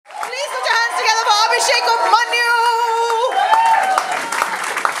अभिषेक उपमन्यु।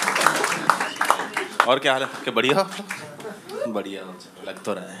 और क्या हाल है? क्या बढ़िया? बढ़िया लग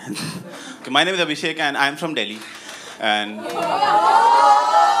तो रहा है। My name is Abhishek and I am from Delhi and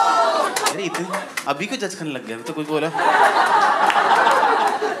अरे इतने अभी क्यों जज करने लग गया? अभी तो कोई बोला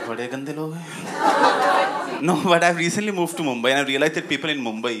बड़े गंदे लोग हैं। No, but I've recently moved to Mumbai and I've realized that people in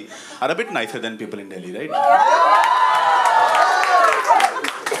Mumbai are a bit nicer than people in Delhi, right?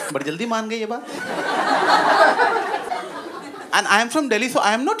 बड़ी जल्दी मान गए ये बात। And I am from Delhi, so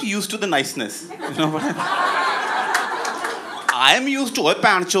I am not used to the niceness. You know what? I am used to a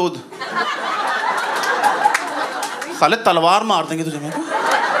पैंचोद। साले तलवार मार देंगे तुझे मैं।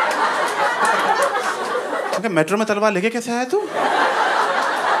 क्योंकि मेट्रो में तलवार लेके कैसे आया तू?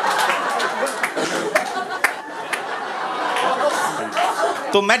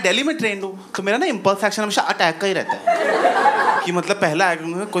 तो मैं दिल्ली में ट्रेंड हूँ, तो मेरा ना इम्पल्स एक्शन हमेशा अटैक का ही रहता है कि मतलब पहला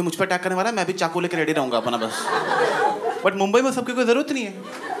कोई मुझ पर अटैक करने वाला है, मैं भी चाकू लेके रेडी रहूँगा अपना बस। बट मुंबई में सबकी कोई ज़रूरत नहीं है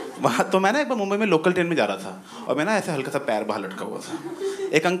वहाँ। तो मैं ना एक बार मुंबई में लोकल ट्रेन में जा रहा था और मैं ना ऐसे हल्का सा पैर बाहर लटका हुआ था।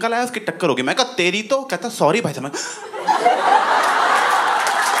 एक अंकल आया, उसकी टक्कर हो गई। मैं कहा तेरी तो, कहता सॉरी भाई साहब।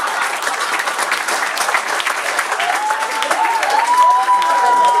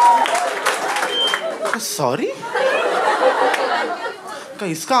 सॉरी?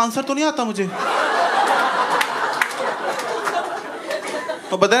 इसका आंसर तो नहीं आता मुझे।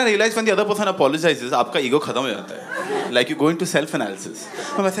 तो but then I realise when the other person apologises, आपका ईगो खत्म हो जाता है। Like you go into self analysis.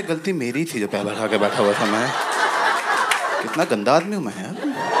 तो वैसे गलती मेरी थी जो पैर बढ़ा के बैठा हुआ था मैं। कितना गंदा आदमी हूँ मैं यार।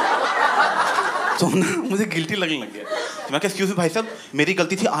 तो ना मुझे गिल्टी लगने लग गया। तो मैं कहा एक्सक्यूज मी भाई साहब, मेरी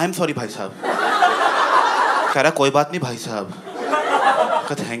गलती थी, आई एम सॉरी भाई साहब। कह रहा कोई बात नहीं भाई साहब।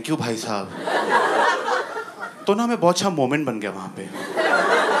 कहा थैंक यू भाई साहब। तो ना हमें बहुत अच्छा मोमेंट बन गया वहाँ पे।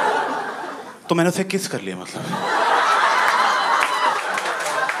 तो मैंने उसे किस कर लिया मतलब।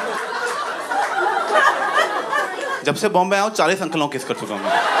 जब से बॉम्बे आया हूँ 40 अंकलों किस कर चुका हूँ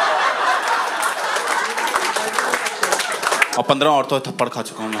मैं। और 15 औरतों से थप्पड़ खा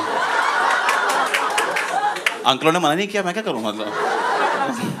चुका हूँ मैं। अंकलों ने मना नहीं किया, मैं क्या करूँ मतलब।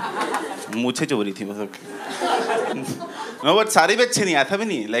 मुझे चोरी थी मतलब। No, but सारे भी अच्छे नहीं, ऐसा भी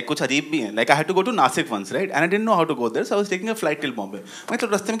नहीं, लाइक कुछ अजीब भी हैं। Like I had to go to Nashik once, right, and I didn't know how to go there, so I was taking a flight till Bombay. मैं तो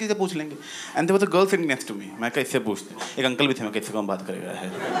रास्ते में किसी से पूछ लेंगे, and there was a girl sitting next to me. मैं कैसे पूछते, एक अंकल भी थे, मैं कैसे कम बात करेगा है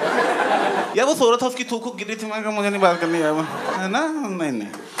यार। वो सो रहा था, उसकी थूक गिरी थी। मैं कहा मुझे नहीं बात करनी है ना, नहीं।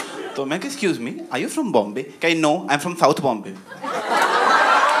 तो मैं कहा excuse me, are you from Bombay? कहा no, I am from south Bombay.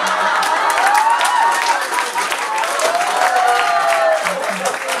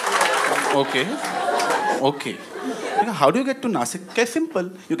 Okay. How do you get to Nasik? Okay, simple.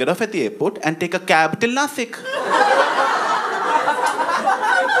 You get off at the airport and take a cab till Nasik.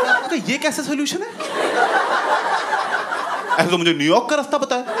 Okay, ये कैसा solution है? ऐसे तो मुझे New York का रास्ता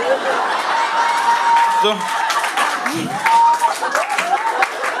पता है। So,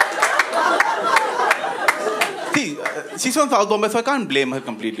 see, she's from South Bombay, so I can't blame her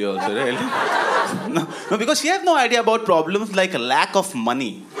completely also, right? No, because she has no idea about problems like lack of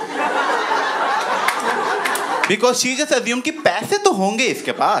money. Because she just assumed कि पैसे तो होंगे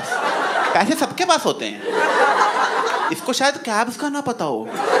इसके पास, पैसे सबके पास होते हैं। इसको शायद कैब्स का ना पता हो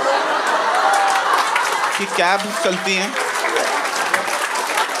कि कैब्स चलती हैं।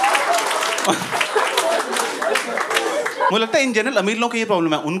 मुझे लगता है इन जनरल अमीर लोगों को ये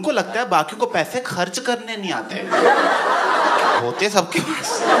प्रॉब्लम है, उनको लगता है बाकी को पैसे खर्च करने नहीं आते, होते सबके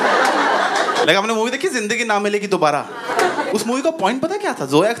पास। लेकिन आपने मूवी देखी जिंदगी ना मिलेगी दोबारा? उस मूवी का पॉइंट पता क्या था?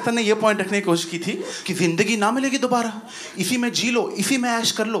 जोया अख्तर ने ये पॉइंट रखने की कोशिश की थी कि जिंदगी ना मिलेगी दोबारा, इसी में जी लो, इसी में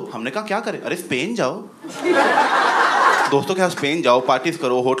ऐश कर लो। हमने कहा क्या करें? अरे स्पेन जाओ, दोस्तों के साथ स्पेन जाओ, पार्टीज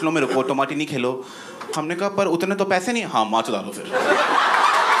करो, होटलों में रुको, टमाटी नहीं खेलो। हमने कहा पर उतने तो पैसे नहीं। हाँ माच डालो फिर।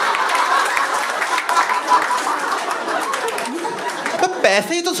 तो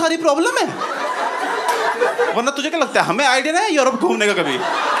पैसे ही तो सारी प्रॉब्लम है, वरना तुझे क्या लगता है हमें आइडिया नहीं है यूरोप घूमने का कभी?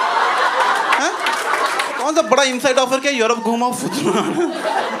 कौन सा बड़ा इनसाइड ऑफर क्या यूरोप घूमाओ?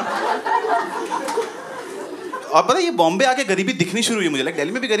 और पता है ये बॉम्बे आके गरीबी दिखनी शुरू हुई मुझे। लाइक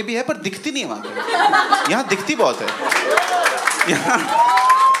दिल्ली में भी गरीबी है पर दिखती नहीं है वहाँ पे, यहाँ दिखती बहुत है यहाँ।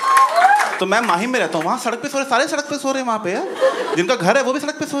 तो मैं माहिम में रहता हूँ, वहाँ सड़क पे सो रहे, सारे सड़क पे सो रहे हैं वहाँ पे यार। जिनका घर है वो भी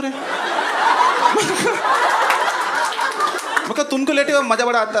सड़क पे सो रहे हैं। मतलब तुमको लेटे हुए मजा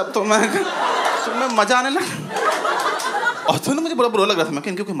बड़ा आता है, तो मैं मजा आने लगा। और तो ना मुझे बड़ा बुरा लग रहा था, मैं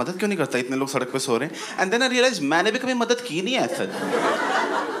इनकी कोई मदद क्यों नहीं करता, इतने लोग सड़क पे सो रहे हैं। एंड देन आई रियलाइज मैंने भी कभी मदद की नहीं है ऐसा।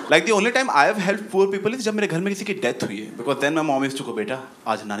 Like the only time I have helped poor people is जब मेरे घर में किसी की डेथ हुई है। Because then my mom used to go, बेटा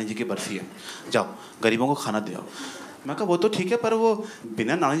आज नानी जी की बरसी है, जाओ गरीबों को खाना दे आओ। मैं कहा वो तो ठीक है, पर वो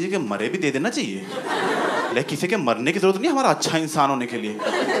बिना नानी जी के मरे भी दे देना चाहिए। लेकिन किसी के मरने की जरूरत नहीं है हमारा अच्छा इंसान होने के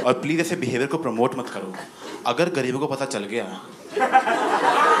लिए। और प्लीज ऐसे बिहेवियर को प्रमोट मत करो। अगर गरीबों को पता चल गया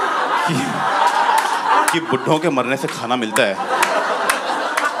कि बुड्ढों के मरने से खाना मिलता है,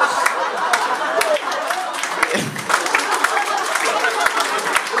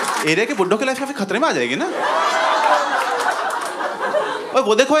 एरिया के बुड्ढों की लाइफ काफी खतरे में आ जाएगी ना। और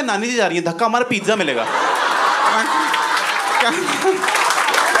वो देखो नानी जी जा रही है, धक्का हमारा पिज्जा मिलेगा। क्या